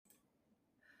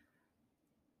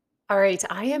All right,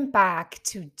 I am back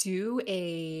to do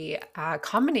a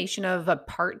combination of a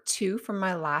part two from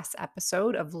my last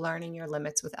episode of learning your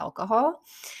limits with alcohol.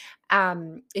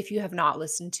 If you have not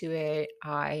listened to it,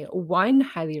 I one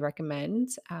highly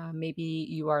recommend. Maybe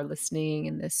you are listening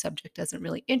and this subject doesn't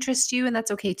really interest you, and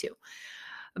that's okay too.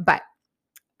 But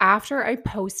after I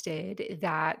posted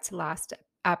that last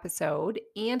episode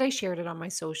and I shared it on my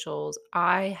socials,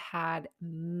 I had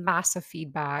massive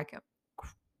feedback,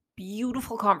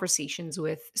 beautiful conversations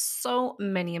with so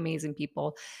many amazing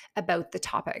people about the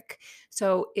topic.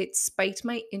 So it spiked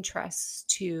my interest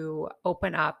to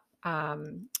open up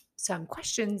some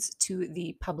questions to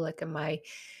the public and my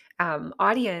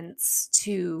audience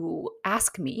to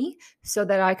ask me so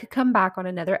that I could come back on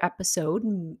another episode,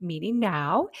 meeting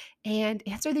now, and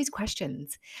answer these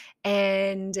questions.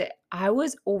 And I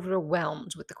was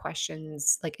overwhelmed with the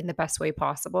questions, like in the best way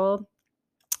possible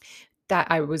that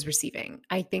I was receiving.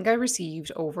 I think I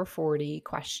received over 40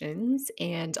 questions,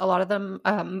 and a lot of them,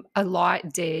 a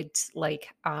lot did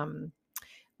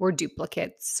were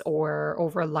duplicates or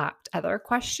overlapped other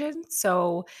questions.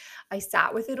 So I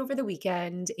sat with it over the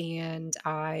weekend and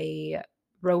I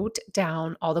wrote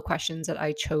down all the questions that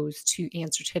I chose to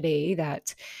answer today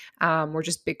that were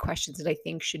just big questions that I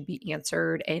think should be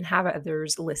answered and have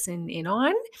others listen in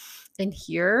on and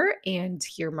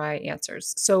hear my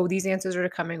answers. So these answers are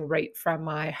coming right from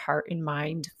my heart and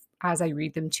mind as I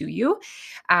read them to you.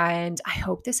 And I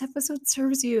hope this episode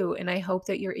serves you. And I hope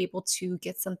that you're able to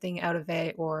get something out of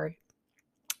it or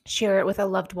share it with a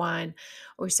loved one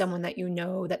or someone that you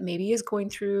know that maybe is going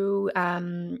through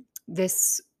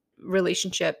this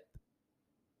relationship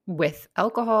with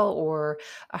alcohol or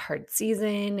a hard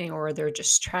season, or they're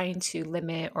just trying to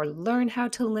limit or learn how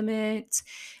to limit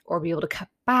or be able to cut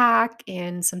back,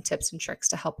 and some tips and tricks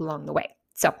to help along the way.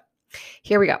 So,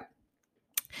 here we go.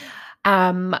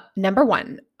 Number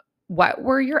one, what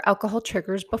were your alcohol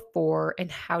triggers before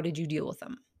and how did you deal with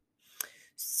them?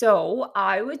 So,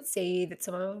 I would say that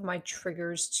some of my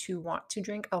triggers to want to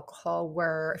drink alcohol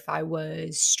were if I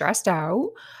was stressed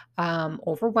out,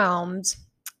 overwhelmed,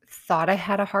 thought I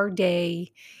had a hard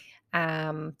day,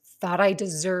 thought I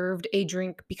deserved a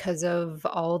drink because of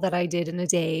all that I did in a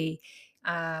day.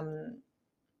 Um,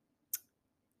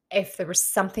 if there was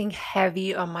something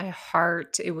heavy on my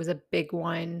heart, it was a big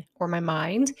one, or my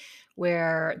mind,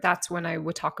 where that's when I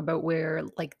would talk about where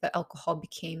like the alcohol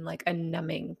became like a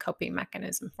numbing coping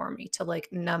mechanism for me to like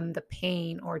numb the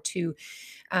pain or to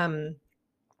um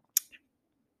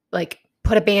like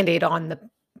put a band-aid on the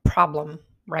problem,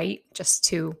 right? Just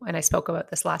to, and I spoke about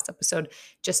this last episode,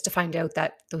 just to find out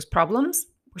that those problems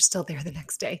were still there the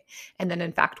next day. And then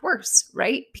in fact worse,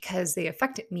 right? Because they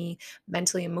affected me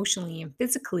mentally, emotionally, and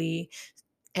physically.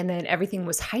 And then everything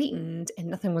was heightened and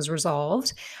nothing was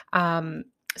resolved.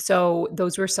 So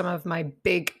those were some of my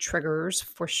big triggers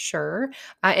for sure.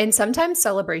 And sometimes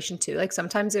celebration too. Like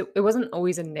sometimes it wasn't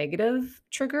always a negative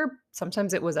trigger.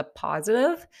 Sometimes it was a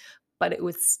positive, but it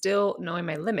was still knowing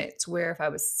my limits, where if I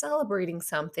was celebrating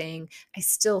something, I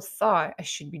still thought I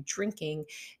should be drinking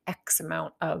X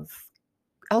amount of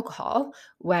alcohol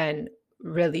when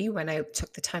really, when I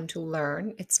took the time to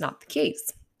learn, it's not the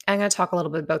case. I'm going to talk a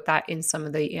little bit about that in some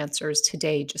of the answers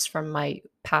today, just from my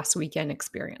past weekend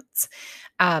experience,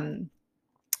 um,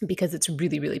 because it's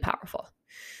really, really powerful.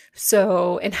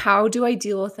 So, and how do I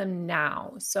deal with them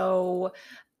now? So,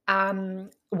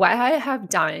 what I have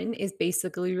done is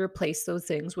basically replace those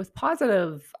things with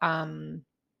positive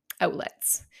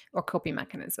outlets or coping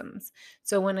mechanisms.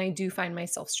 So when I do find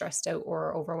myself stressed out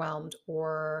or overwhelmed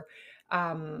or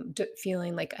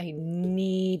feeling like I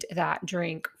need that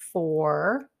drink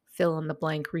for fill in the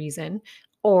blank reason,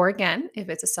 or again, if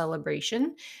it's a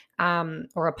celebration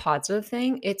or a positive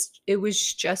thing, it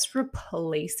was just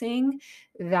replacing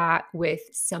that with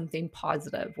something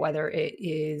positive, whether it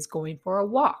is going for a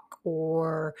walk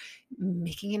or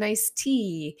making a nice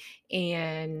tea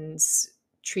and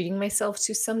treating myself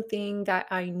to something that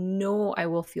I know I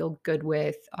will feel good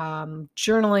with.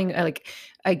 Journaling, like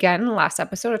again, last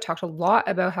episode, I talked a lot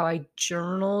about how I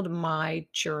journaled my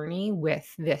journey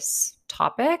with this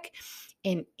topic,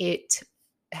 and it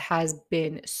has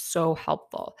been so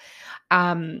helpful.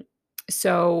 Um,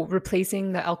 so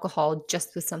replacing the alcohol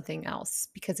just with something else,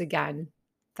 because again,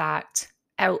 that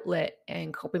outlet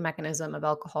and coping mechanism of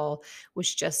alcohol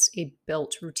was just a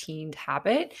built routine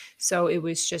habit. So it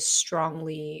was just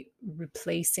strongly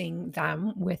replacing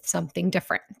them with something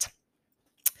different.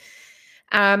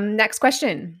 Next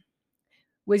question.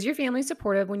 Was your family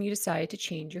supportive when you decided to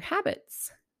change your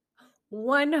habits?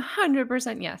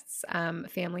 100% yes.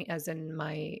 Family, as in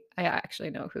I actually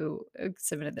know who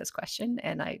submitted this question,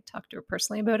 and I talked to her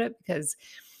personally about it because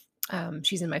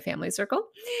She's in my family circle.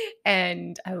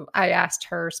 And I asked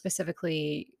her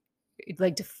specifically,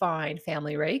 like, define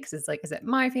family, right? Because it's like, is it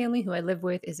my family who I live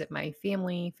with? Is it my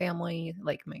family,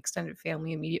 like my extended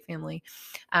family, immediate family?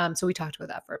 So we talked about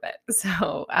that for a bit.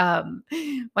 So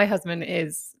my husband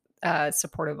is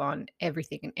supportive on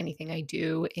everything and anything I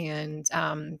do. And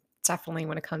definitely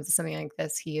when it comes to something like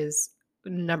this, he is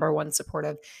number one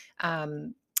supportive.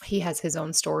 Um, he has his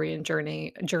own story and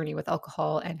journey with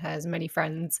alcohol and has many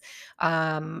friends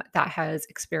that has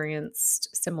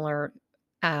experienced similar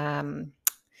um,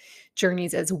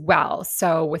 journeys as well.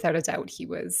 So without a doubt, he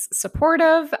was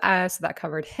supportive. So that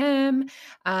covered him.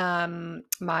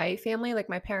 My family, like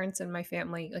my parents and my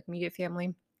family, like immediate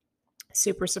family,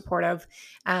 super supportive.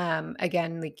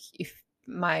 Again, like if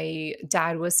my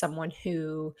dad was someone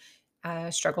who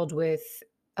struggled with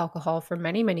alcohol for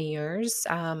many, many years.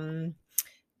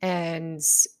 And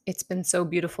it's been so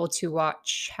beautiful to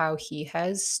watch how he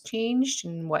has changed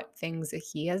and what things that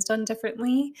he has done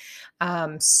differently.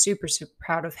 Super, super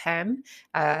proud of him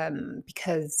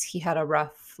because he had a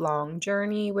rough, long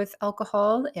journey with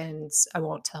alcohol. And I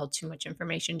won't tell too much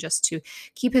information just to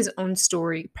keep his own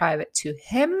story private to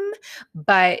him.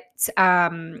 But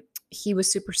he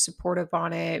was super supportive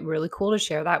on it. Really cool to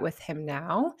share that with him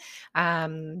now.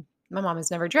 My mom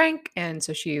has never drank, and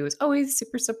so she was always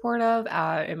super supportive.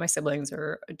 And my siblings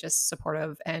are just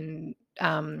supportive, and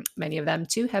many of them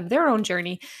too have their own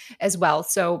journey as well.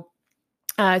 So,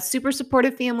 super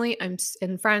supportive family. And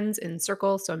friends and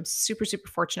circle. So I'm super super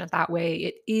fortunate that way.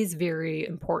 It is very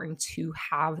important to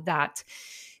have that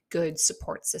good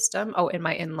support system. Oh, and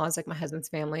my in-laws, like my husband's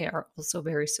family, are also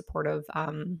very supportive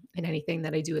in anything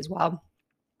that I do as well.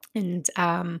 And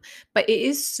but it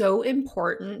is so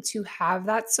important to have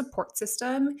that support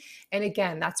system. And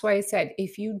again, that's why I said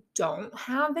if you don't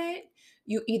have it,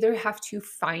 you either have to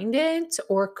find it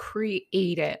or create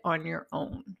it on your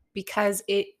own because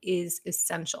it is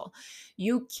essential.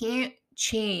 You can't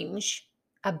change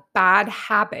a bad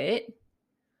habit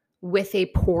with a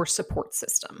poor support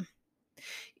system.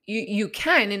 You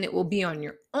can, and it will be on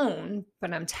your own,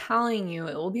 but I'm telling you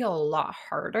it will be a lot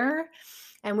harder.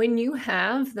 And when you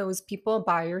have those people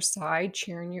by your side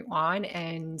cheering you on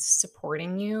and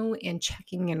supporting you and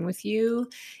checking in with you,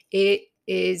 it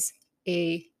is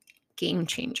a game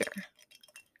changer.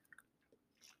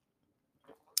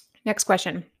 Next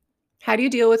question. How do you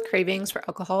deal with cravings for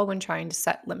alcohol when trying to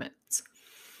set limits?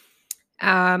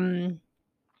 Um,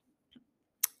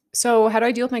 so how do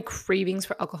I deal with my cravings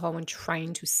for alcohol when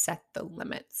trying to set the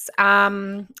limits?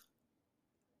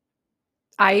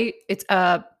 It's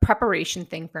a preparation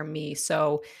thing for me.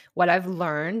 So what I've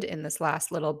learned in this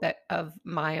last little bit of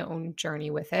my own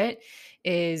journey with it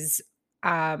is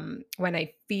when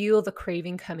I feel the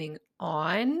craving coming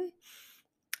on,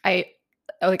 I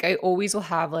I always will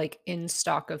have like in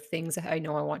stock of things that I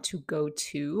know I want to go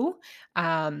to.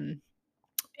 Um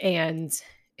and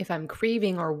if I'm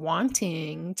craving or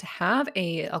wanting to have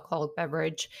a alcoholic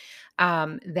beverage,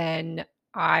 then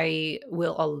I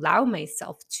will allow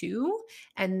myself to.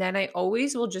 And then I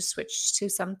always will just switch to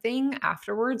something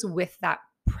afterwards with that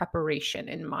preparation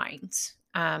in mind.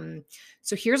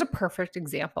 So here's a perfect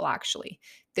example actually.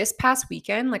 This past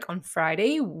weekend, like on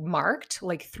Friday, marked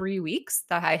like 3 weeks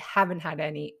that I haven't had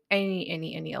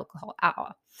any alcohol at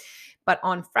all. But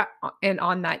and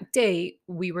on that day,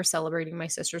 we were celebrating my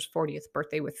sister's 40th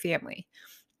birthday with family.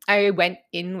 I went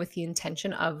in with the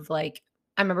intention of like,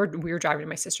 I remember we were driving to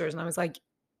my sister's and I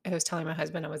was telling my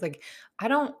husband, I was like, I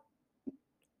don't,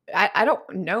 I don't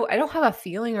know. I don't have a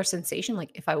feeling or sensation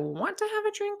like if I want to have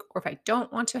a drink or if I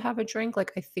don't want to have a drink.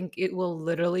 Like I think it will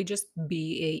literally just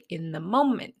be a in the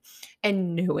moment.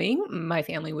 And knowing my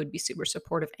family would be super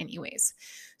supportive anyways.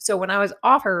 So when I was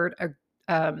offered a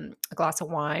glass of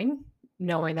wine,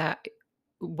 knowing that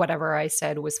whatever I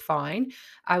said was fine,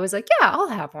 I was like, yeah, I'll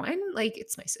have one. Like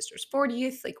it's my sister's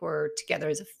 40th. Like we're together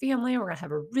as a family. We're gonna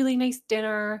have a really nice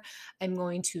dinner. I'm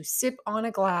going to sip on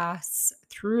a glass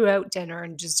throughout dinner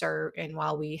and dessert and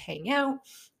while we hang out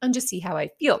and just see how I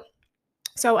feel.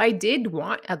 So I did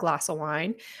want a glass of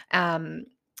wine. Um,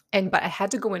 but I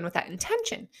had to go in with that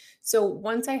intention. So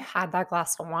once I had that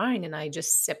glass of wine and I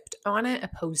just sipped on it,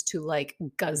 opposed to like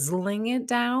guzzling it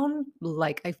down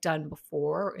like I've done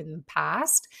before in the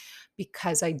past,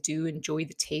 because I do enjoy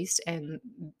the taste and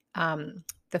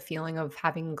the feeling of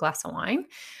having a glass of wine.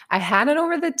 I had it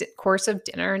over the course of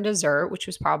dinner and dessert, which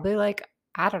was probably like,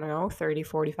 I don't know, 30,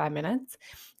 45 minutes.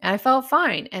 And I felt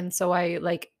fine. And so I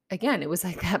like, again, it was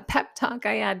like that pep talk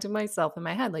I had to myself in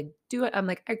my head, like, do it. I'm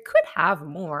like, I could have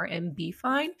more and be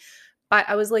fine, But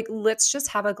I was like, let's just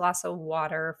have a glass of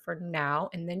water for now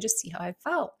and then just see how I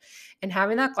felt. And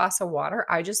having that glass of water,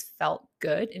 I just felt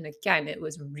good. And again, it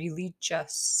was really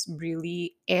just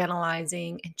really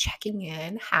analyzing and checking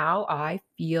in how I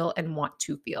feel and want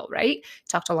to feel, right?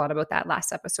 Talked a lot about that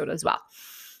last episode as well.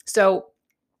 So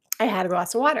I had a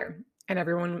glass of water, and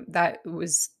everyone that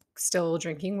was still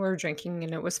drinking were drinking,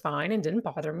 and it was fine and didn't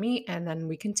bother me. And then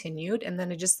we continued, and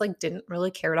then I just like didn't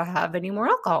really care to have any more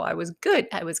alcohol. I was good.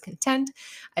 I was content.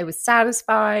 I was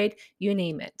satisfied, you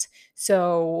name it.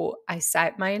 So I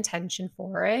set my intention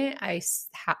for it. I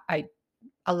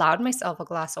allowed myself a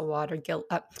glass of water,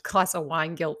 glass of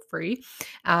wine, guilt free.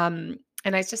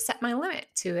 And I just set my limit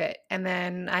to it. And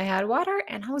then I had water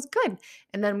and I was good.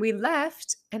 And then we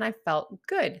left and I felt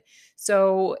good.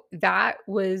 So that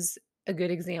was a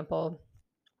good example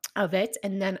of it.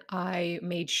 And then I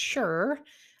made sure.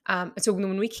 So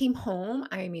when we came home,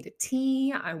 I made a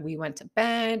tea. We went to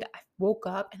bed. I woke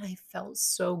up and I felt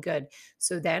so good.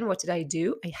 So then what did I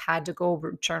do? I had to go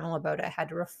journal about it. I had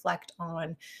to reflect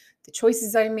on the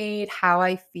choices I made, how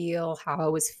I feel, how I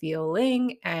was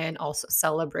feeling, and also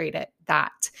celebrate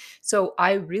that. So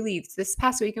this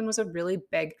past weekend was a really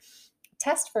big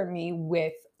test for me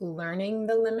with learning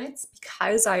the limits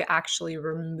because I actually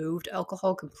removed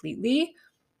alcohol completely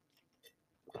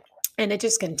and it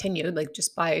just continued like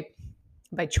just by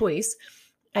choice.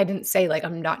 I didn't say like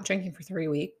I'm not drinking for 3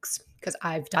 weeks because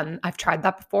I've tried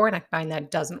that before and I find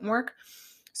that doesn't work.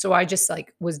 So I just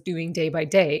like was doing day by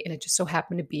day and it just so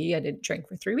happened to be I didn't drink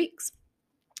for 3 weeks.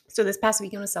 So this past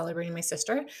weekend was celebrating my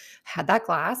sister. Had that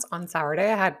glass on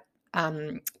Saturday. I had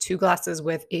 2 glasses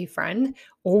with a friend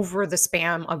over the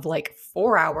span of like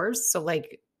 4 hours. So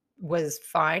like was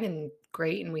fine and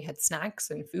great and we had snacks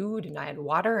and food and I had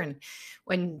water and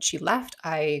when she left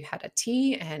I had a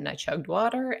tea and I chugged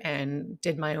water and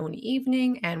did my own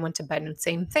evening and went to bed and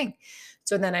same thing.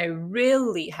 So then I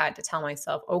really had to tell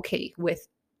myself, okay, with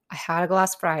I had a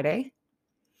glass Friday,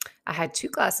 I had 2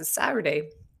 glasses Saturday.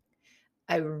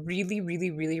 I really,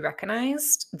 really, really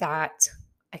recognized that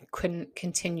I couldn't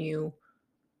continue.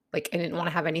 Like, I didn't want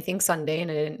to have anything Sunday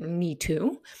and I didn't need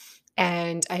to.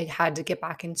 And I had to get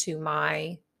back into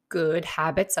my good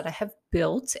habits that I have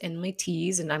built in my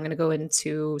teas. And I'm going to go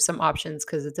into some options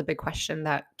because it's a big question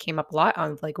that came up a lot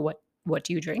on like, what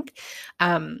do you drink?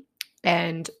 Um,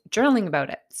 and journaling about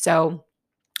it. So,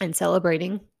 and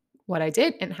celebrating what I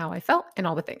did and how I felt and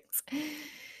all the things.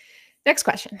 Next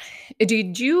question. Do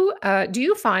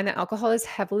you find that alcohol is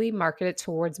heavily marketed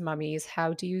towards mummies?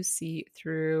 How do you see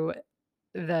through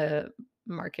the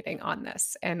marketing on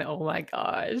this? And oh my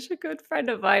gosh, a good friend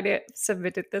of mine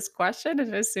submitted this question.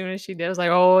 And as soon as she did, I was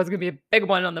like, oh, it's gonna be a big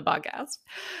one on the podcast.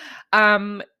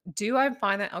 Um, do I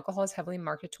find that alcohol is heavily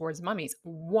marketed towards mummies?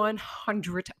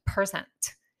 100%.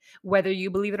 Whether you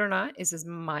believe it or not, this is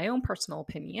my own personal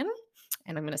opinion,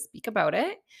 and I'm going to speak about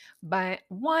it. But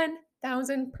 1000%,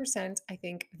 I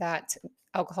think that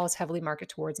alcohol is heavily marketed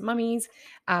towards mummies.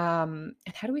 And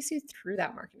how do we see through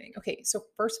that marketing? Okay, so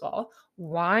first of all,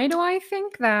 why do I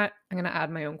think that? I'm going to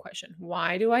add my own question.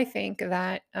 Why do I think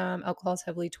that alcohol is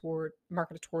heavily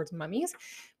marketed towards mummies?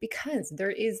 Because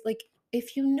there is like,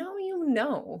 if you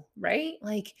know, right?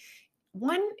 Like,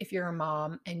 one, if you're a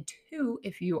mom, and two,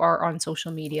 if you are on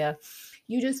social media,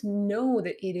 you just know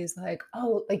that it is like,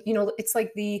 oh, like, it's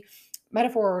like the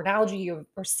metaphor or analogy or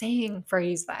saying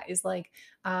phrase that is like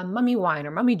mummy wine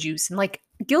or mummy juice. And like,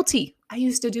 guilty. I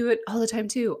used to do it all the time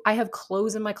too. I have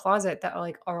clothes in my closet that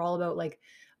are all about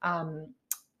um,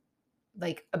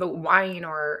 like about wine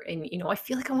and I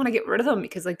feel like I want to get rid of them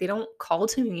because like they don't call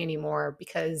to me anymore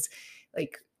because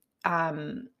like,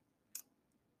 um,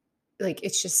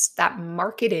 it's just that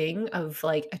marketing of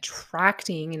like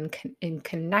attracting and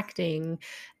connecting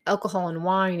alcohol and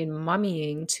wine and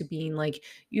mummying to being like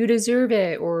you deserve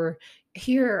it or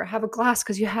here have a glass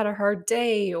because you had a hard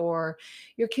day or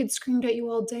your kid screamed at you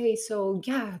all day so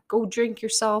yeah go drink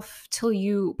yourself till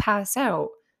you pass out.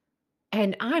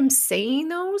 And I'm saying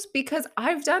those because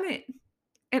I've done it.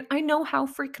 And I know how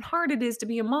freaking hard it is to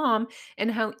be a mom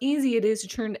and how easy it is to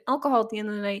turn to alcohol at the end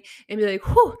of the night and be like,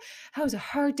 whew, that was a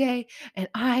hard day and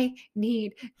I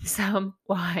need some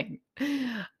wine.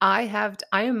 I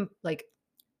am like,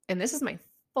 and this is my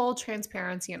full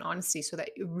transparency and honesty so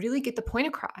that you really get the point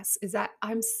across is that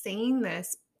I'm saying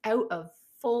this out of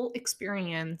full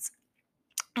experience.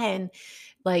 And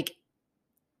like,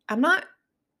 I'm not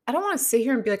I don't want to sit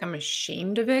here and be like I'm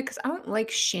ashamed of it because I don't like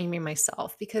shaming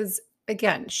myself because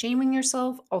again, shaming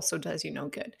yourself also does you no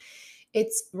good.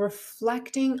 It's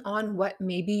reflecting on what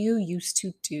maybe you used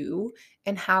to do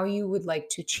and how you would like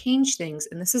to change things.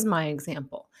 And this is my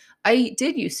example. I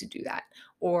did used to do that.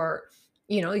 Or,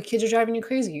 your kids are driving you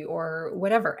crazy or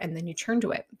whatever, and then you turn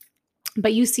to it.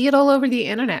 But you see it all over the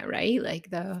internet, right? Like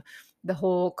the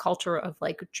whole culture of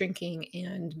like drinking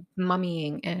and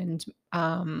mummying and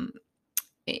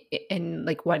and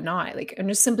like whatnot. Like I'm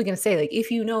just simply gonna say, like,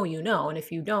 if you know, you know, and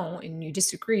if you don't and you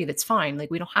disagree, that's fine.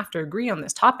 Like we don't have to agree on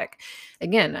this topic.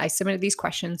 Again, I submitted these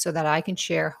questions so that I can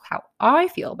share how I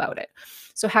feel about it.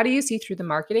 So how do you see through the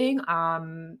marketing?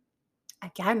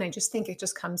 Again, I just think it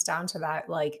just comes down to that,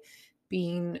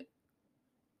 being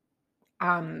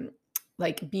um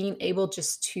being able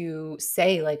just to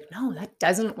say like, no, that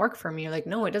doesn't work for me, or like,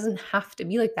 no, it doesn't have to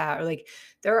be like that, or like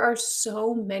there are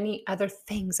so many other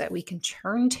things that we can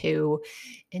turn to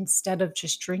instead of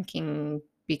just drinking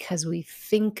because we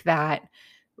think that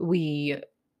we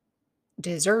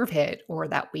deserve it or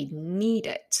that we need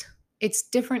it. It's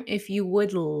different if you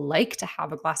would like to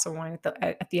have a glass of wine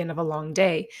at the end of a long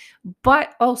day,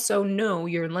 but also know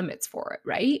your limits for it,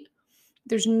 right?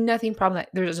 There's nothing problem that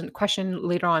there's a question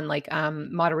later on,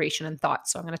 moderation and thought.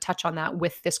 So I'm going to touch on that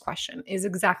with this question is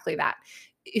exactly that.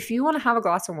 If you want to have a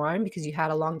glass of wine because you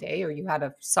had a long day or you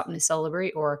had something to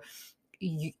celebrate, or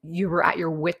you were at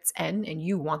your wits end and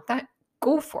you want that,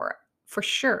 go for it for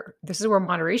sure. This is where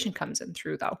moderation comes in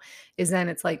through though, is then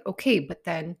it's like, okay, but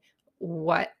then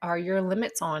what are your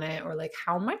limits on it? Or like,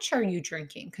 how much are you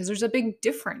drinking? Because there's a big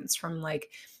difference from like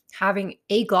having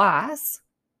a glass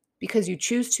because you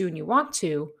choose to and you want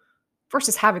to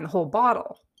versus having the whole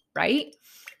bottle, right?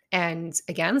 And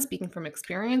again, speaking from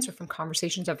experience or from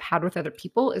conversations I've had with other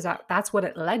people, is that that's what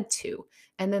it led to.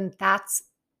 And then that's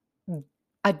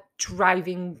a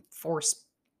driving force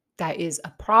that is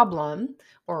a problem,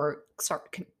 or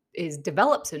is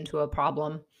develops into a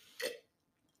problem.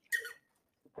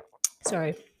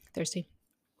 Sorry, thirsty.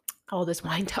 All this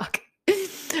wine talk.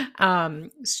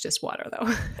 It's just water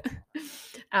though.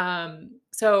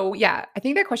 So yeah, I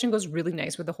think that question goes really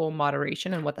nice with the whole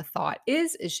moderation and what the thought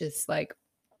is. It's just like,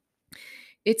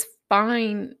 it's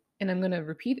fine. And I'm going to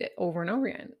repeat it over and over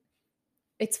again.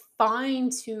 It's fine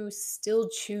to still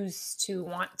choose to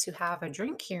want to have a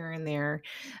drink here and there.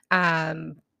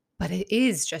 Um, but it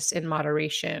is just in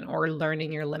moderation or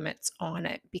learning your limits on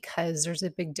it, because there's a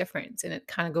big difference. And it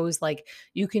kind of goes like,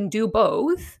 you can do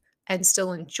both and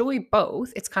still enjoy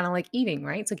both. It's kind of like eating,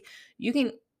 right? It's like you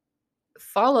can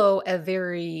follow a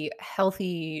very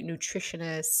healthy,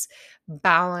 nutritionist,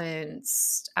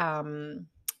 balanced,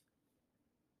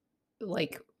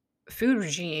 like food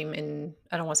regime, and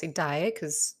I don't want to say diet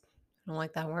because I don't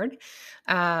like that word.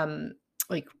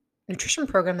 Like nutrition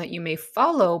program that you may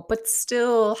follow, but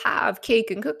still have cake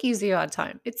and cookies the odd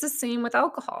time. It's the same with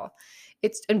alcohol.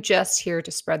 I'm just here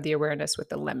to spread the awareness with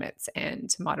the limits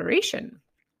and moderation.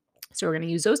 So we're going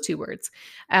to use those two words.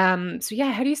 So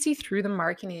yeah, how do you see through the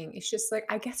marketing? It's just like,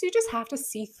 I guess you just have to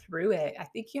see through it. I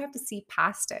think you have to see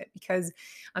past it, because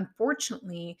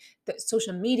unfortunately, the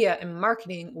social media and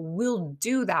marketing will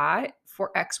do that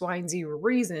for X, Y, and Z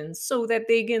reasons so that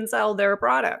they can sell their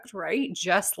product, right?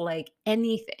 Just like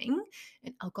anything.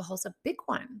 And alcohol's a big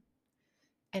one.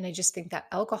 And I just think that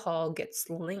alcohol gets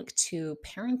linked to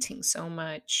parenting so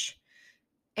much.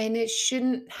 And it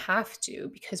shouldn't have to,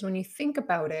 because when you think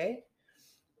about it,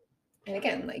 and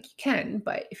again, like you can,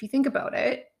 but if you think about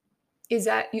it, is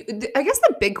that I guess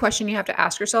the big question you have to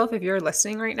ask yourself if you're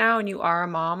listening right now and you are a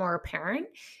mom or a parent,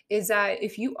 is that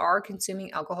if you are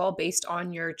consuming alcohol based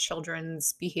on your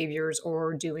children's behaviors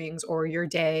or doings or your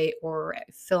day or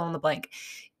fill in the blank,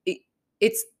 it,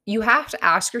 it's you have to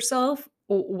ask yourself,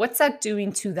 what's that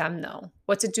doing to them though?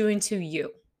 What's it doing to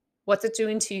you? What's it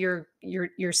doing to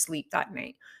your sleep that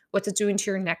night? What's it doing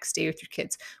to your next day with your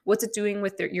kids? What's it doing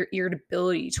with your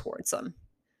irritability towards them?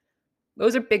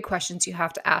 Those are big questions you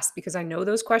have to ask, because I know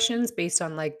those questions based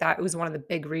on like that was one of the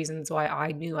big reasons why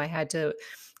I knew I had to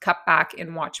cut back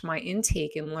and watch my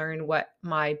intake and learn what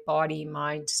my body,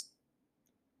 mind,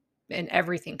 and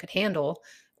everything could handle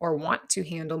or want to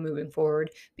handle moving forward,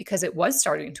 because it was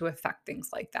starting to affect things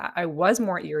like that. I was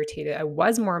more irritated. I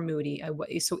was more moody.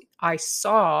 So I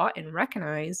saw and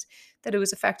recognized that it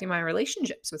was affecting my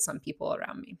relationships with some people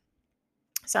around me.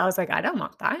 So I was like, I don't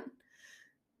want that.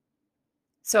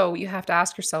 So you have to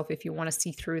ask yourself, if you want to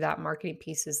see through that marketing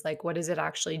piece, is like, what is it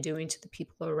actually doing to the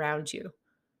people around you?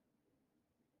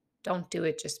 Don't do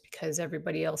it just because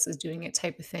everybody else is doing it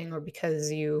type of thing, or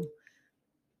because you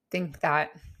think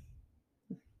that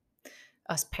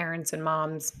us parents and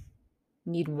moms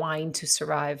need wine to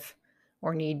survive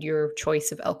or need your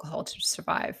choice of alcohol to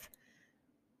survive,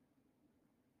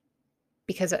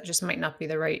 because that just might not be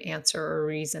the right answer or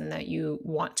reason that you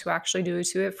want to actually do it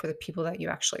to it for the people that you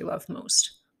actually love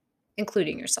most,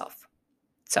 including yourself.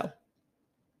 So,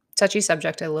 touchy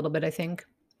subject a little bit, I think.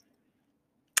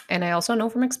 And I also know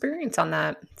from experience on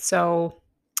that. So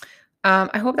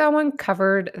I hope that one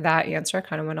covered that answer. I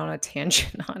kind of went on a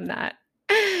tangent on that,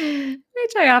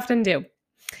 which I often do.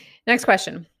 Next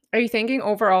question. Are you thinking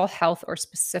overall health or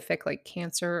specific like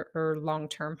cancer or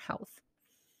long-term health?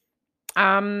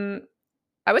 Um,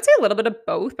 I would say a little bit of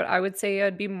both, but I would say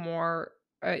it'd be more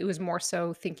it was more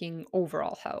so thinking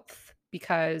overall health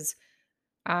because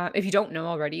if you don't know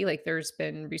already, like there's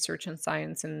been research and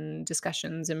science and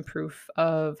discussions and proof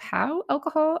of how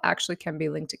alcohol actually can be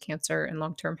linked to cancer and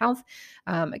long term health.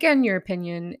 Again, your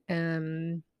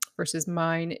opinion versus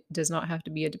mine does not have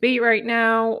to be a debate right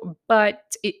now, but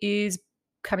it is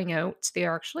coming out. They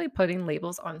are actually putting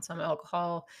labels on some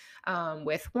alcohol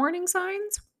with warning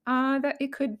signs that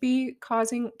it could be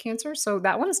causing cancer. So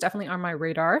that one is definitely on my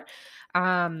radar.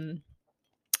 Um,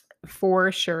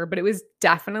 for sure, but it was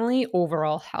definitely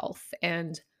overall health.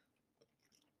 And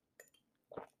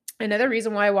another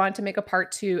reason why I wanted to make a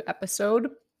part 2 episode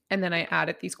and then I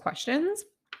added these questions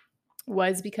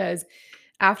was because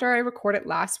after I recorded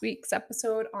last week's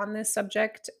episode on this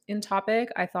subject and topic,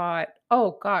 I thought,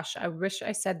 "Oh gosh, I wish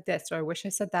I said this or I wish I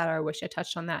said that or I wish I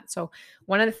touched on that." So,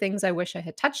 one of the things I wish I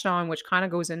had touched on, which kind of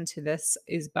goes into this,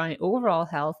 is my overall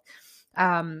health,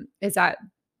 is that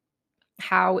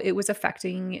how it was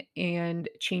affecting and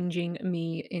changing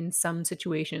me in some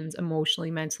situations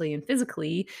emotionally, mentally, and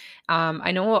physically.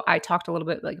 I know I talked a little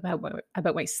bit like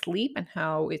about my sleep and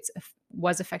how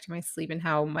was affecting my sleep and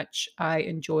how much I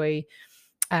enjoy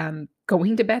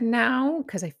going to bed now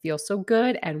because I feel so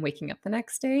good and waking up the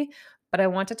next day. But I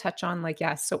want to touch on like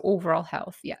so overall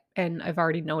health, yeah, and I've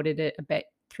already noted it a bit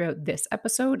throughout this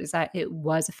episode is that it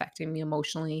was affecting me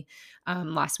emotionally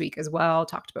last week as well.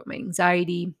 Talked about my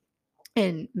anxiety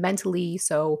and mentally,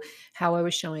 so how I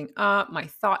was showing up, my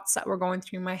thoughts that were going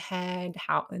through my head,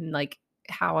 how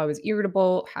I was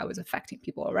irritable, how it was affecting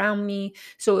people around me.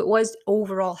 So it was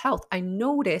overall health. I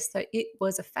noticed that it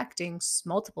was affecting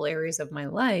multiple areas of my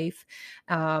life,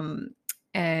 um,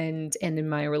 and in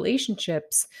my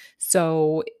relationships.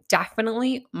 So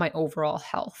definitely my overall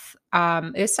health.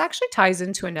 This actually ties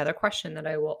into another question that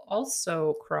I will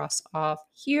also cross off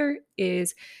here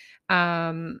is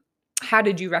um, how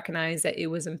did you recognize that it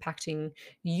was impacting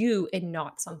you and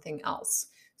not something else?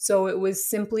 So it was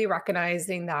simply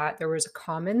recognizing that there was a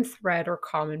common thread or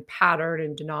common pattern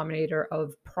and denominator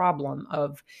of problem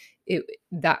of it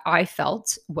that I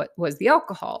felt what was the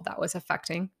alcohol that was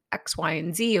affecting X, Y,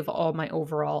 and Z of all my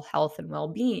overall health and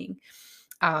well-being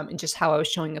and just how I was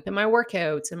showing up in my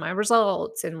workouts and my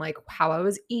results and like how I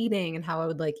was eating and how I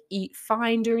would like eat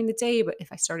fine during the day. But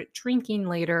if I started drinking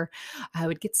later, I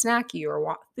would get snacky or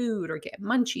want food or get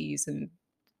munchies and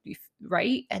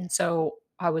right. And so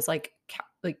I was like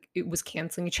it was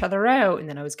canceling each other out and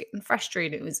then I was getting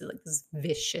frustrated. It was like this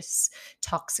vicious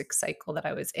toxic cycle that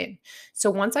I was in. So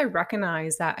once I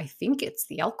recognized that I think it's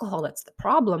the alcohol that's the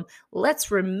problem, let's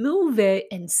remove it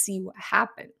and see what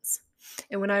happens.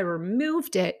 And when I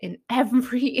removed it and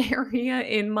every area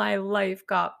in my life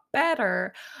got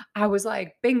better, I was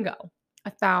like, bingo, I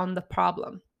found the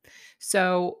problem.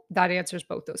 So that answers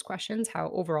both those questions, how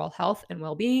overall health and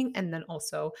well-being, and then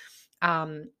also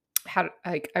um, how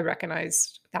like I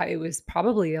recognized that it was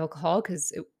probably alcohol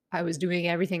because I was doing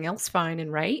everything else fine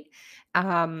and right.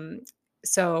 Um,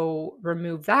 so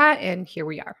remove that, and here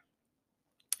we are.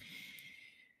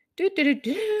 Do, do, do,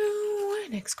 do.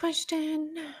 Next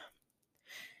question.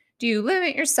 Do you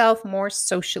limit yourself more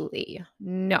socially?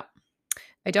 No,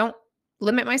 I don't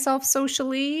limit myself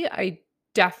socially. I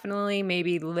definitely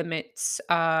maybe limit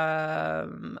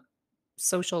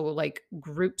social like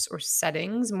groups or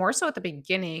settings more so at the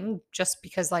beginning just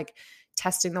because like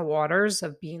testing the waters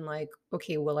of being like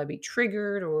okay will I be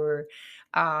triggered or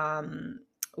um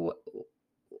wh-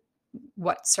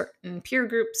 what certain peer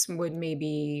groups would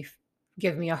maybe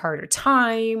give me a harder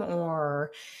time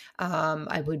or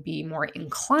I would be more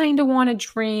inclined to want to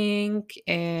drink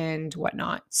and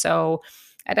whatnot. So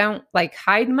I don't like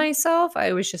hide myself.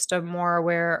 I was just more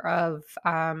aware of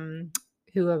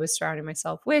who I was surrounding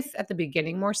myself with at the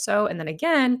beginning more so. And then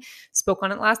again, spoke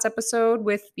on it last episode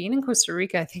with being in Costa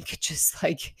Rica. I think it just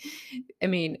like, I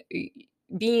mean,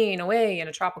 being away in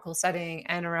a tropical setting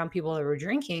and around people that were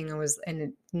drinking, I was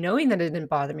and knowing that it didn't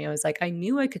bother me, I was like, I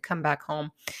knew I could come back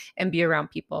home and be around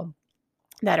people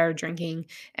that are drinking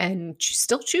and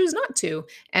still choose not to.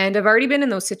 And I've already been in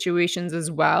those situations as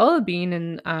well, being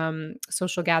in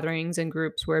social gatherings and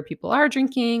groups where people are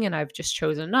drinking, and I've just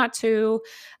chosen not to,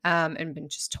 and been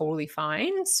just totally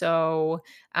fine. So,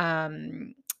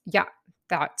 yeah,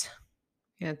 that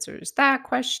answers that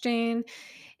question.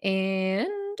 And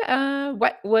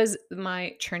what was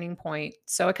my turning point?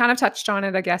 So I kind of touched on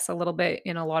it, I guess, a little bit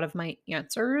in a lot of my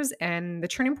answers. And the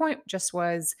turning point just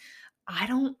was I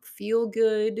don't feel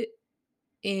good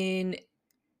in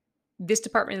this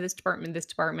department, this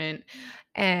department,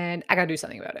 and I got to do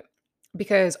something about it.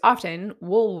 Because often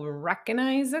we'll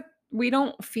recognize that we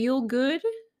don't feel good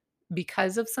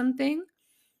because of something,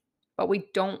 but we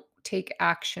don't take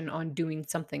action on doing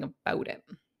something about it.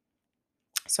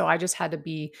 So I just had to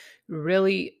be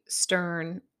really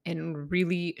stern and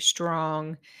really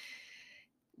strong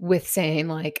with saying,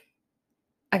 like,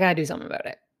 I got to do something about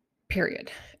it,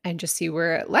 period. And just see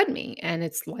where it led me. And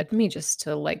it's led me just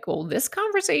to like, well, this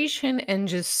conversation and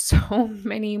just so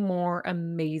many more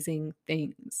amazing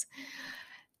things.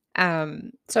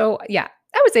 So yeah,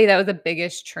 I would say that was the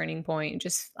biggest turning point.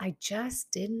 Just I just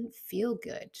didn't feel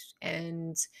good.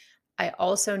 And I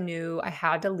also knew I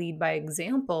had to lead by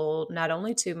example, not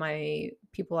only to my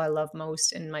people I love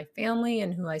most in my family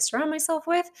and who I surround myself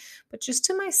with, but just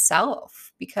to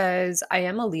myself because I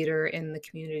am a leader in the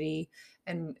community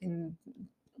and in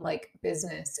like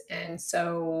business. And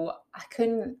so I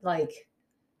couldn't like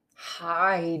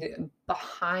hide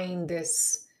behind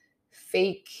this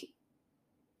fake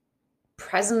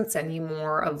presence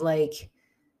anymore of like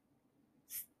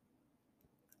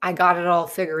I got it all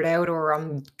figured out or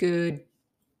I'm good,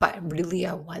 but really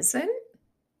I wasn't,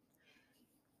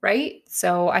 right?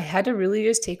 So I had to really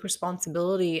just take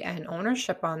responsibility and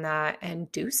ownership on that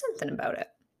and do something about it.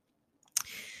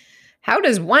 How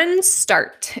does one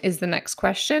start is the next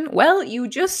question. Well, you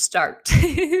just start.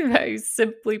 I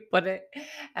simply put it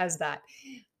as that.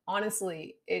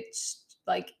 Honestly, it's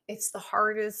like it's the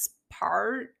hardest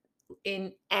part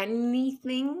in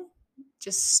anything,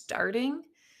 just starting,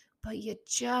 but you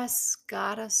just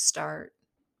gotta start.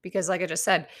 Because, like I just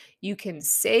said, you can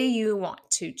say you want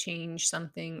to change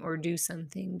something or do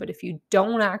something, but if you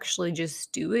don't actually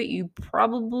just do it, you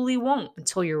probably won't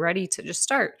until you're ready to just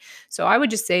start. So, I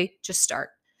would just say, just start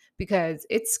because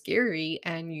it's scary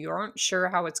and you aren't sure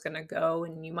how it's going to go.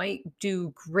 And you might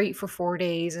do great for 4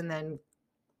 days and then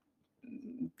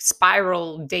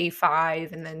spiral day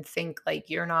 5 and then think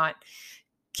like you're not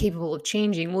capable of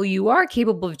changing. Well, you are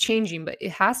capable of changing, but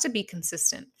it has to be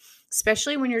consistent,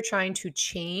 especially when you're trying to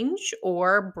change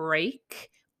or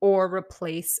break or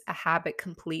replace a habit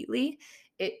completely.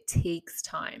 It takes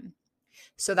time.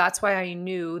 So that's why I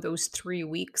knew those 3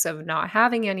 weeks of not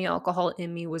having any alcohol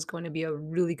in me was going to be a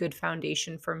really good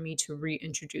foundation for me to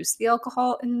reintroduce the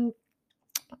alcohol and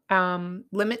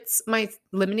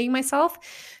limiting myself.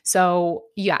 So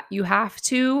yeah, you have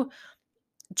to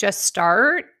just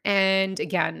start. And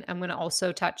again, I'm going to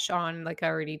also touch on, like I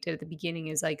already did at the beginning,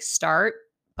 is like start,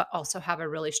 but also have a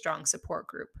really strong support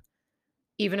group,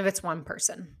 even if it's one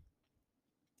person.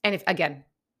 And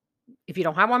if you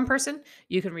don't have one person,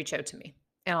 you can reach out to me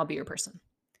and I'll be your person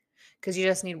because you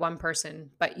just need one person,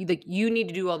 but you need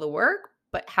to do all the work.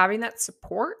 But having that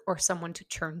support or someone to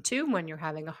turn to when you're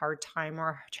having a hard time or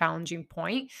a challenging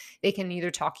point, they can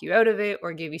either talk you out of it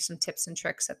or give you some tips and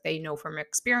tricks that they know from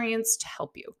experience to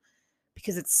help you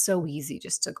because it's so easy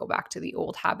just to go back to the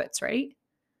old habits, right?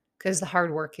 Because the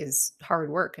hard work is hard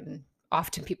work. And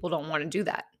often people don't want to do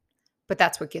that. But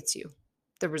that's what gets you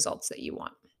the results that you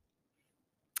want.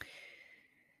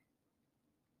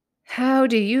 How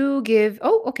do you give?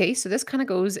 Oh, okay. So this kind of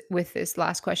goes with this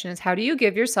last question is how do you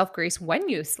give yourself grace when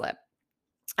you slip?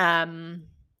 Um,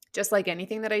 just like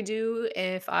anything that I do,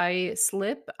 if I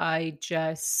slip, I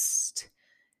just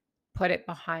put it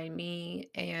behind me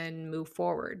and move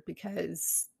forward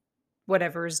because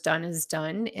whatever is done is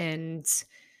done. And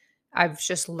I've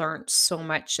just learned so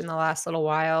much in the last little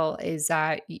while is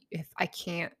that if I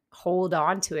can't hold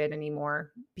on to it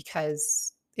anymore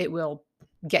because it will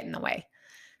get in the way.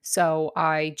 So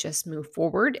I just move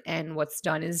forward and what's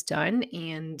done is done.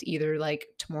 And either like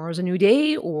tomorrow's a new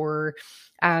day or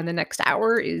the next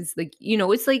hour is like,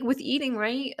 it's like with eating,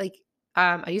 right? Like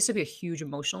I used to be a huge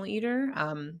emotional eater.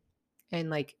 And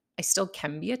like I still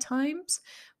can be at times,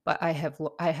 but I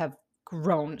have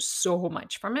grown so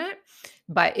much from it.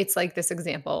 But it's like this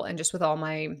example, and just with all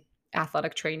my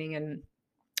athletic training and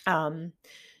um,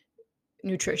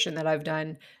 nutrition that I've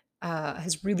done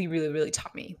has really, really, really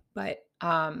taught me. But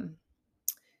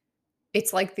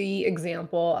it's like the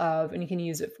example of, and you can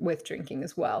use it with drinking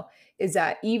as well, is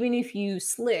that even if you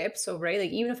slip, so right, like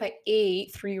even if I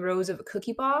ate 3 rows of a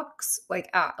cookie box, like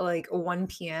at like 1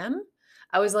 p.m.,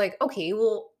 I was like, okay,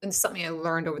 well, and it's something I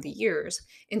learned over the years.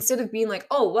 Instead of being like,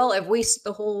 oh, well, I've wasted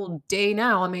the whole day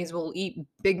now, I may as well eat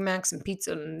Big Macs and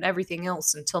pizza and everything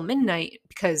else until midnight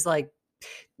because like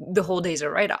the whole day's a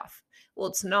write off. Well,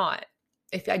 it's not.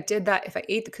 If I did that, if I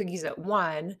ate the cookies at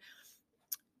 1,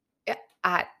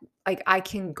 at like I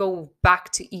can go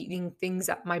back to eating things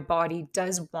that my body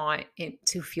does want it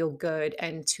to feel good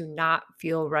and to not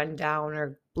feel run down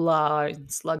or blah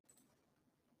and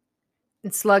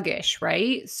sluggish,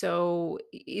 right? So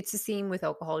it's the same with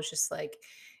alcohol. It's just like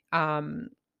um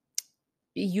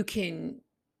you can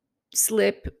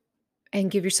slip and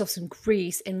give yourself some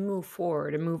grace and move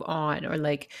forward and move on, or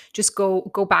like just go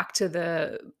back to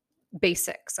the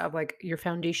basics of like your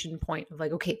foundation point of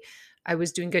like, okay, I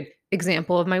was doing good.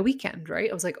 Example of my weekend, right?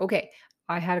 I was like, okay,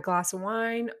 I had a glass of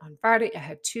wine on Friday, I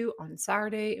had two on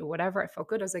Saturday, or whatever. I felt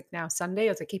good. I was like, now Sunday,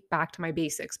 I was like, okay, back to my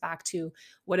basics, back to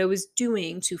what I was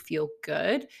doing to feel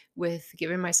good, with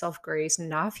giving myself grace and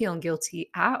not feeling guilty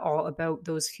at all about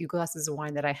those few glasses of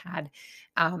wine that I had.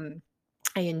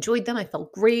 I enjoyed them. I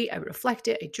felt great. I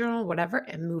reflected, I journal, whatever,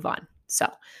 and move on.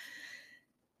 So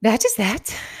that is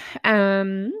that.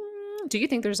 Um, do you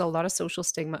think there's a lot of social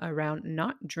stigma around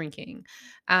not drinking?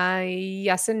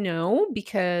 Yes and no,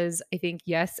 because I think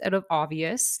yes, out of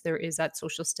obvious, there is that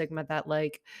social stigma that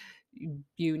like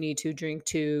you need to drink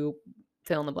to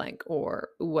fill in the blank or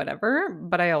whatever.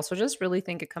 But I also just really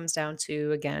think it comes down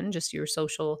to, again, just your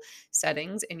social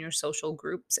settings and your social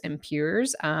groups and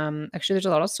peers. Actually, there's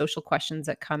a lot of social questions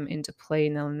that come into play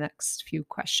in the next few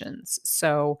questions.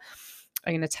 So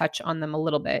I'm going to touch on them a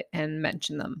little bit and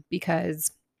mention them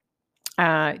because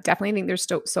definitely think there's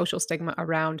social stigma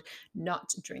around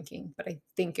not drinking, but I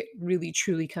think it really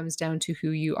truly comes down to who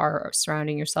you are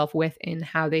surrounding yourself with and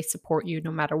how they support you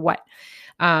no matter what.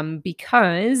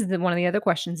 Because one of the other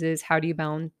questions is, how do you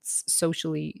balance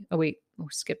socially? Oh, wait, we'll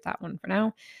skip that one for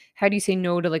now. How do you say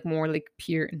no to like more like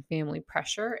peer and family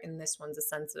pressure? And this one's a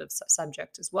sensitive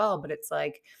subject as well, but it's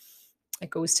like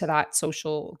it goes to that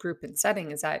social group and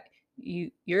setting, is that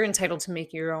you're entitled to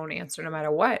make your own answer no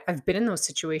matter what. I've been in those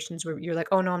situations where you're like,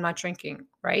 "Oh no, I'm not drinking,"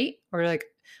 right? Or like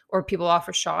or people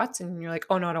offer shots and you're like,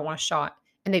 "Oh no, I don't want a shot."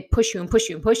 And they push you and push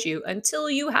you and push you until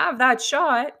you have that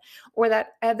shot or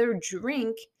that other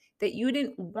drink that you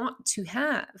didn't want to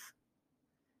have.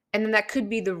 And then that could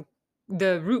be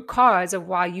the root cause of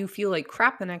why you feel like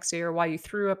crap the next day, or why you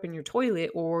threw up in your toilet,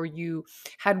 or you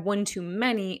had one too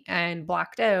many and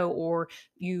blacked out, or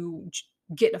you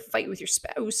get in a fight with your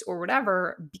spouse or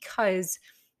whatever, because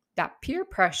that peer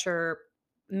pressure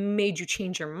made you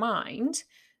change your mind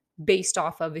based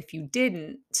off of, if you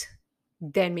didn't,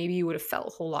 then maybe you would have felt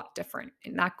a whole lot different.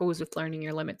 And that goes with learning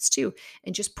your limits too,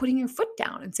 and just putting your foot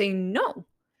down and saying no.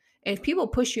 And if people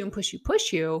push you and push you,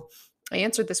 push you, I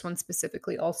answered this one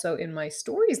specifically also in my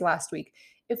stories last week.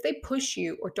 If they push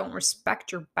you or don't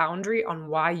respect your boundary on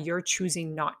why you're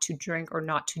choosing not to drink or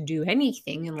not to do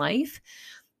anything in life,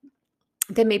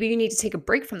 then maybe you need to take a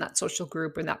break from that social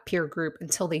group or that peer group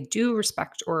until they do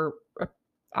respect or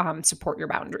support your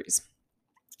boundaries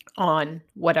on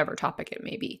whatever topic it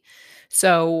may be.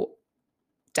 So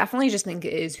definitely just think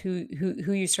it is who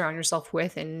you surround yourself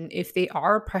with, and if they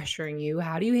are pressuring you,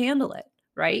 how do you handle it,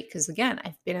 right? Because again,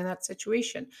 I've been in that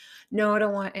situation. No, I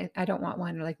don't want it, I don't want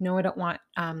one, or like, no, I don't want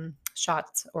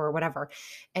shots or whatever.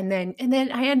 And then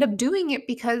I end up doing it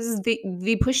because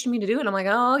they pushed me to do it. I'm like,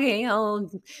 oh, okay, I'll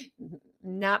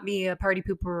not be a party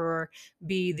pooper or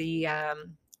be the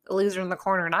loser in the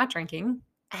corner not drinking.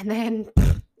 And then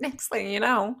next thing you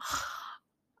know,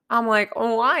 I'm like,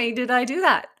 oh, why did I do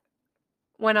that?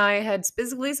 When I had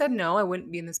specifically said no, I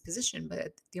wouldn't be in this position.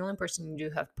 But the only person you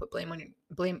do have to put blame on your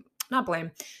blame, not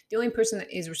blame, the only person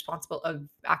that is responsible of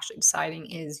actually deciding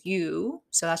is you.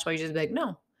 So that's why you just be like,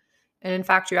 no. And in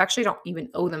fact, you actually don't even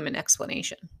owe them an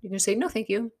explanation. You can say, no, thank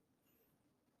you.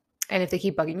 And if they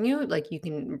keep bugging you, like, you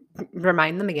can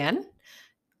remind them again,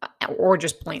 or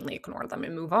just blatantly ignore them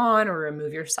and move on, or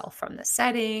remove yourself from the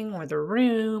setting or the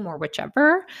room or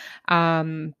whichever.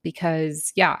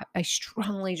 Because yeah, I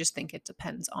strongly just think it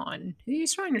depends on who you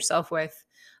surround yourself with,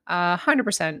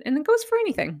 100%. And it goes for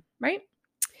anything, right?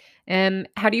 And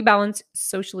how do you balance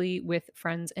socially with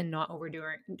friends and not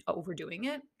overdoing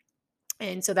it?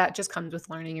 And so that just comes with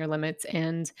learning your limits,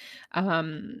 and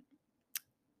um,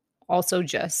 also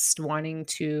just wanting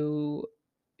to,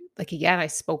 like, again, I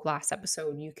spoke last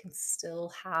episode, you can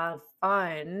still have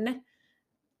fun.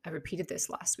 I repeated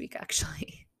this last week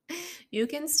actually. You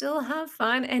can still have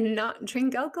fun and not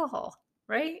drink alcohol,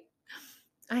 right?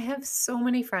 I have so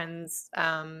many friends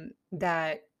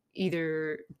that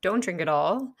either don't drink at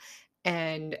all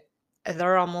and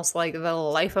they're almost like the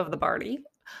life of the party,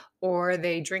 or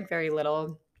they drink very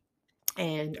little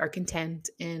and are content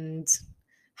and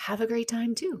have a great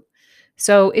time too.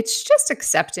 So it's just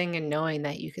accepting and knowing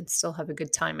that you can still have a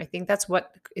good time. I think that's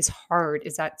what is hard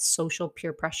is that social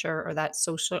peer pressure or that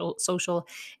social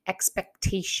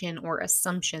expectation or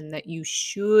assumption that you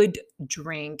should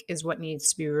drink is what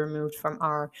needs to be removed from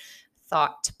our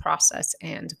thought process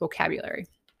and vocabulary.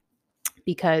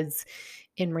 Because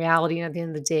in reality, and at the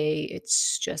end of the day,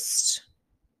 it's just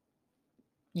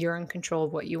you're in control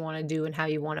of what you want to do and how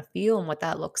you want to feel and what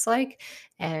that looks like.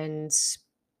 And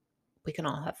we can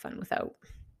all have fun without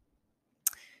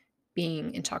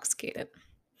being intoxicated.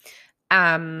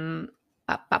 Um,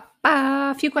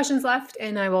 a few questions left,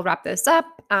 and I will wrap this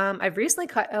up. I've recently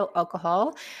cut out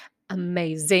alcohol.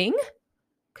 Amazing.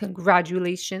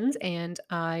 Congratulations. And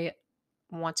I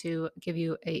want to give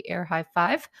you a air high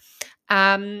five.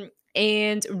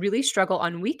 And really struggle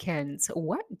on weekends.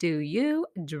 What do you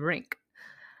drink?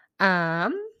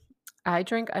 Um, I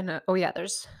drink. I know. Oh yeah,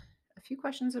 there's a few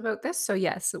questions about this. So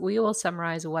yes, we will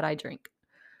summarize what I drink.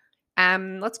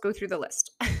 Let's go through the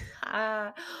list.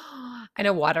 I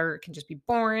know water can just be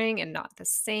boring and not the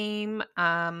same.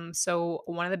 So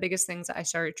one of the biggest things that I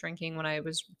started drinking when I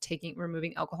was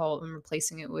removing alcohol and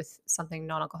replacing it with something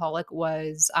non-alcoholic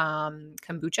was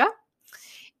kombucha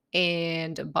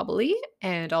and bubbly.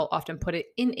 And I'll often put it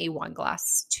in a wine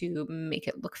glass to make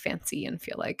it look fancy and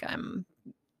feel like I'm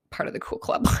part of the cool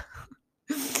club.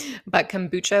 But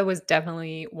kombucha was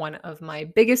definitely one of my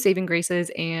biggest saving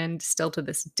graces and still to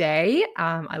this day.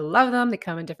 I love them. They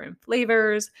come in different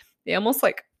flavors. They almost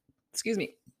like, excuse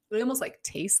me, they almost like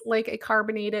taste like a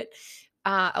carbonated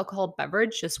alcohol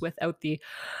beverage, just without the,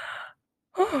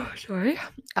 oh, sorry,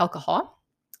 alcohol.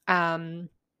 Um,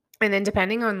 and then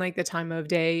depending on like the time of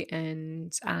day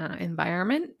and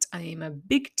environment, I am a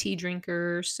big tea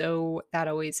drinker, so that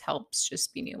always helps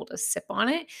just being able to sip on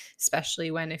it,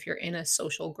 especially when if you're in a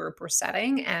social group or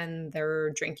setting and they're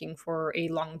drinking for a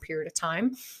long period of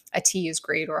time. A tea is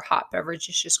great or a hot beverage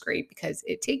is just great because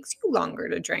it takes you longer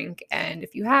to drink. And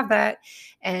if you have that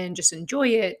and just enjoy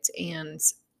it and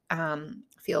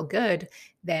feel good,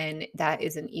 then that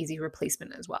is an easy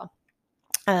replacement as well.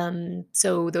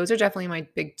 So those are definitely my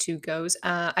big two goes.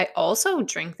 I also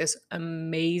drink this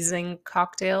amazing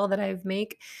cocktail that I've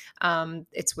make.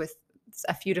 It's with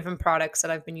a few different products that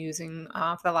I've been using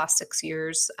for the last 6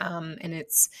 years, and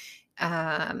it's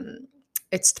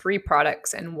three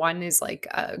products, and one is like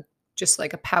just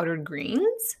like a powdered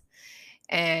greens.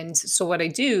 And so what I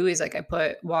do is like I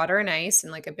put water and ice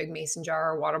in like a big mason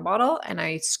jar or water bottle, and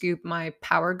I scoop my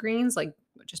power greens, like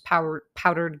just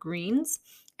powdered greens.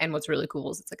 And what's really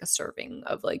cool is it's like a serving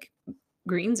of like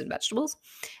greens and vegetables,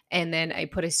 and then I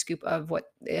put a scoop of what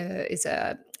is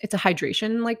a it's a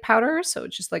hydration like powder, so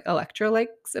it's just like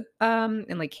electrolytes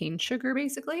and like cane sugar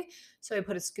basically. So I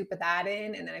put a scoop of that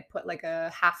in, and then I put like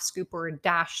a half scoop or a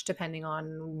dash depending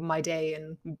on my day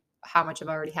and how much I've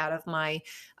already had of my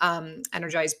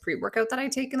energized pre-workout that I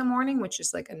take in the morning, which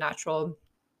is like a natural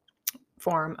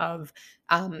form of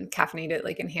caffeinated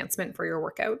like enhancement for your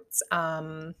workouts.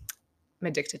 I'm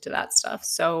addicted to that stuff.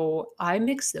 So I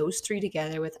mix those three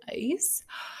together with ice.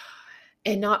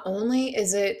 And not only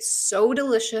is it so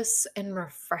delicious and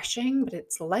refreshing, but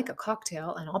it's like a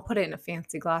cocktail. And I'll put it in a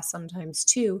fancy glass sometimes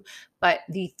too. But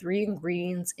the three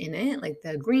ingredients in it, like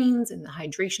the greens and the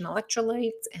hydration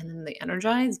electrolytes and then the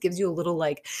energize, gives you a little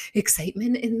like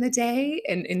excitement in the day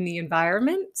and in the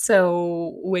environment.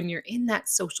 So when you're in that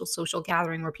social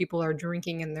gathering where people are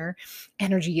drinking and their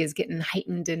energy is getting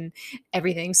heightened and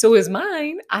everything, so is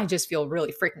mine, I just feel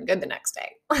really freaking good the next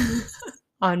day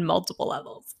on multiple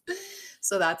levels.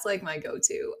 So that's like my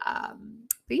go-to.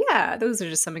 But yeah, those are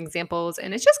just some examples.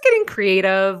 And it's just getting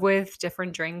creative with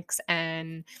different drinks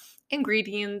and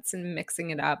ingredients and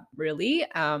mixing it up, really.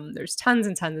 There's tons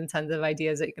and tons and tons of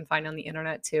ideas that you can find on the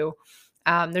internet too.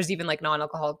 There's even like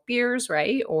non-alcoholic beers,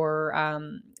 right? Or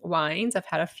wines. I've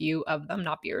had a few of them,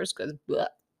 not beers, because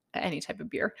any type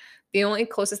of beer. The only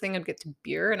closest thing I'd get to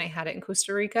beer, and I had it in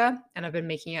Costa Rica, and I've been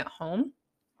making it at home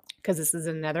because this is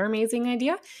another amazing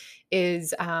idea,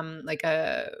 is like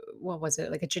a what was it?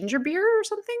 Like a ginger beer or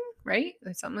something, right?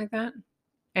 Like something like that.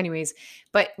 Anyways,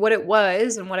 but what it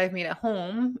was and what I've made at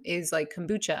home is like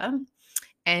kombucha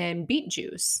and beet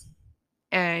juice.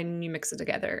 And you mix it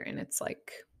together and it's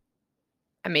like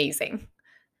amazing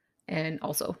and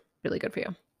also really good for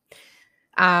you.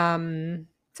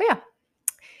 So yeah.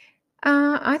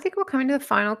 I think we're coming to the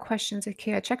final questions.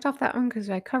 Okay, I checked off that one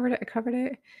because I covered it. I covered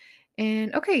it.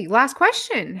 And okay, last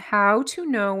question. How to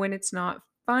know when it's not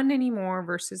fun anymore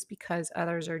versus because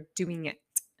others are doing it?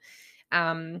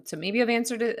 So maybe I've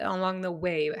answered it along the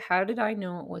way, but how did I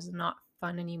know it was not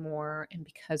fun anymore and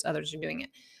because others are doing it.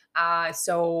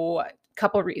 So a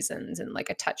couple reasons, and like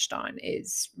I touched on,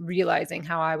 is realizing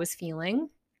how I was feeling,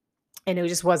 and it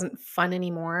just wasn't fun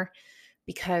anymore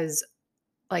because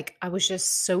like I was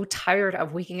just so tired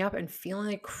of waking up and feeling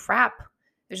like crap.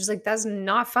 It's just like that's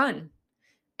not fun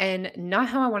and not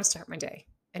how I want to start my day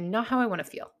and not how I want to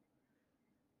feel.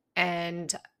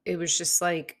 And it was just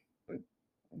like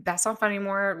that's not fun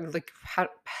anymore. Like how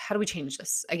do we change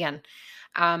this again?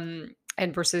 And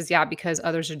versus yeah, because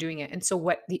others are doing it. And so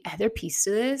what the other piece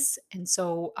to this, and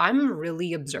so I'm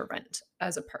really observant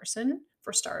as a person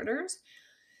for starters.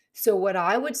 So what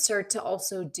I would start to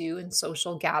also do in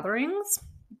social gatherings,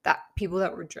 that people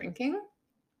that were drinking,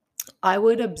 I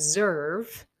would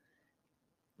observe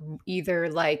either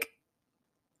like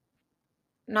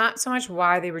not so much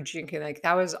why they were drinking, like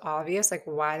that was obvious, like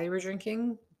why they were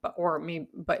drinking, but or maybe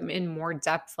but in more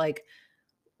depth, like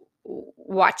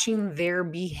watching their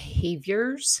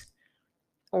behaviors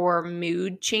or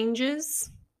mood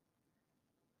changes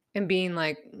and being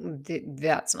like,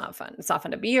 That's not fun. It's not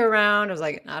fun to be around." I was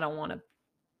like, "I don't wanna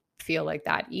feel like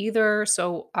that either."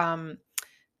 So,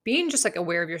 being just, like,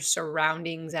 aware of your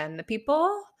surroundings and the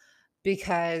people,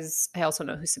 because I also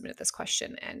know who submitted this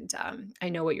question, and, I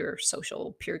know what your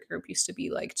social peer group used to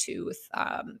be like too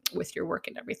with your work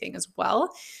and everything as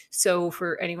well. So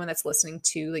for anyone that's listening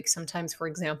to, like, sometimes, for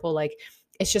example, like,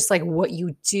 it's just, like, what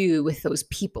you do with those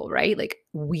people, right? Like,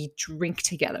 we drink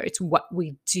together. It's what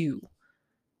we do.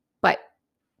 But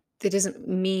that doesn't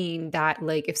mean that,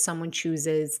 like, if someone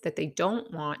chooses that they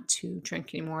don't want to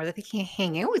drink anymore, that they can't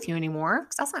hang out with you anymore,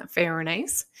 because that's not fair or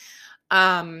nice.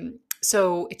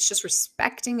 So it's just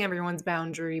respecting everyone's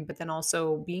boundary, but then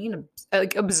also being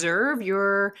like observe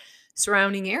your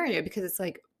surrounding area, because it's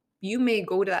like you may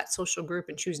go to that social group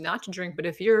and choose not to drink, but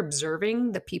if you're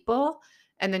observing the people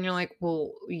and then you're like,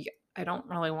 well, I don't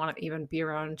really want to even be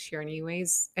around here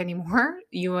anyways anymore,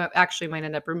 you actually might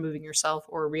end up removing yourself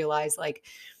or realize like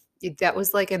that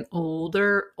was like an old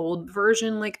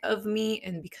version like of me,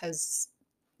 and because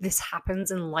this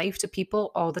happens in life to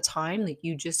people all the time, like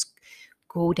you just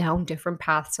go down different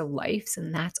paths of lives,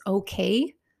 and that's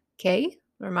okay. Okay,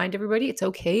 remind everybody it's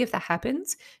okay if that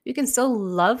happens. You can still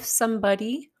love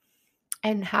somebody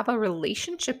and have a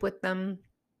relationship with them,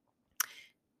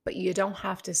 but you don't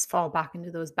have to fall back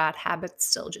into those bad habits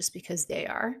still just because they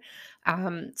are.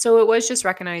 So it was just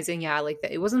recognizing, yeah, like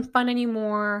that it wasn't fun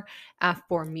anymore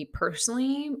for me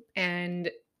personally. And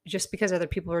just because other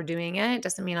people are doing it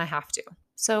doesn't mean I have to.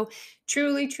 So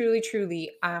truly, truly,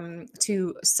 truly,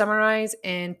 to summarize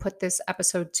and put this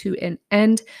episode to an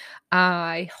end,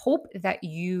 I hope that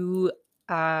you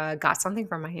got something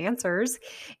from my answers,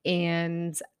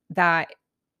 and that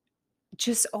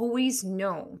just always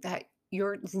know that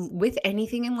you're with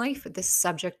anything in life, this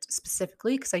subject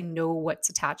specifically, because I know what's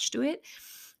attached to it,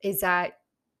 is that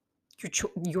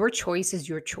your choice is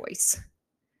your choice.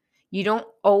 You don't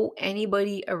owe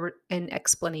anybody an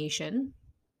explanation,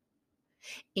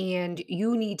 and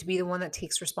you need to be the one that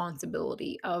takes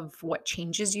responsibility of what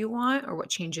changes you want or what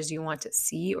changes you want to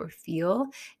see or feel.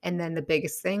 And then the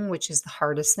biggest thing, which is the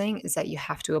hardest thing, is that you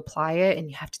have to apply it and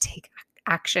you have to take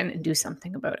action and do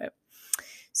something about it.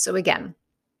 So again,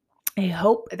 I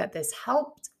hope that this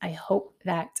helped. I hope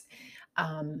that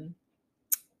um,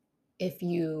 if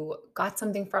you got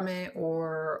something from it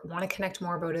or want to connect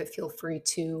more about it, feel free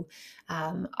to.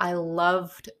 I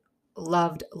loved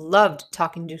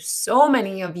talking to so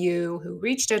many of you who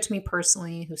reached out to me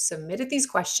personally, who submitted these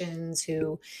questions,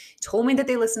 who told me that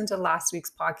they listened to last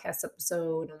week's podcast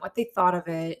episode and what they thought of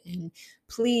it. And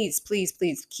please, please,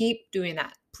 please keep doing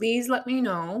that. Please let me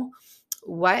know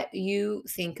what you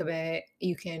think of it.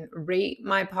 You can rate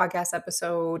my podcast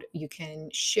episode. You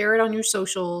can share it on your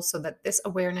socials so that this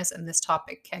awareness and this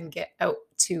topic can get out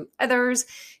to others,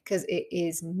 because it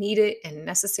is needed and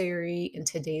necessary in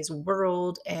today's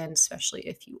world. And especially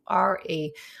if you are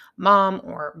a mom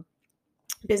or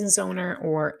business owner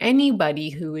or anybody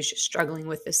who is just struggling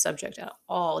with this subject at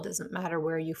all, it doesn't matter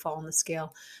where you fall on the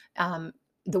scale.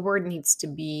 The word needs to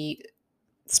be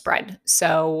spread.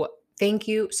 So thank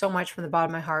you so much from the bottom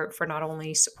of my heart for not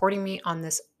only supporting me on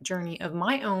this journey of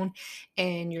my own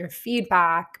and your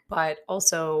feedback, but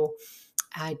also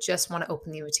I just want to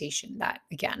open the invitation that,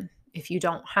 again, if you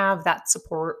don't have that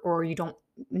support or you don't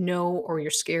know or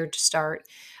you're scared to start,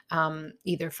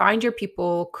 either find your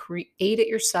people, create it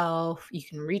yourself. You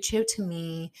can reach out to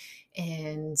me.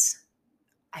 And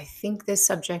I think this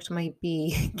subject might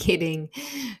be getting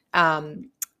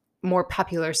more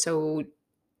popular. So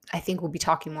I think we'll be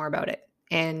talking more about it,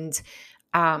 and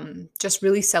just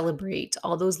really celebrate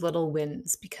all those little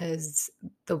wins, because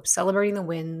the celebrating the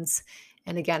wins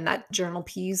And again, that journal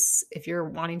piece, if you're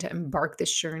wanting to embark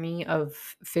this journey of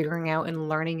figuring out and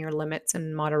learning your limits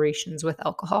and moderations with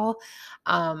alcohol,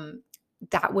 um,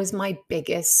 that was my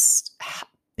biggest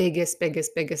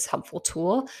helpful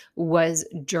tool was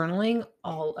journaling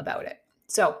all about it.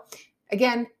 So,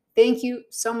 again, thank you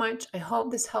so much. I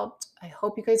hope this helped. I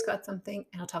hope you guys got something,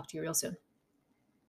 and I'll talk to you real soon.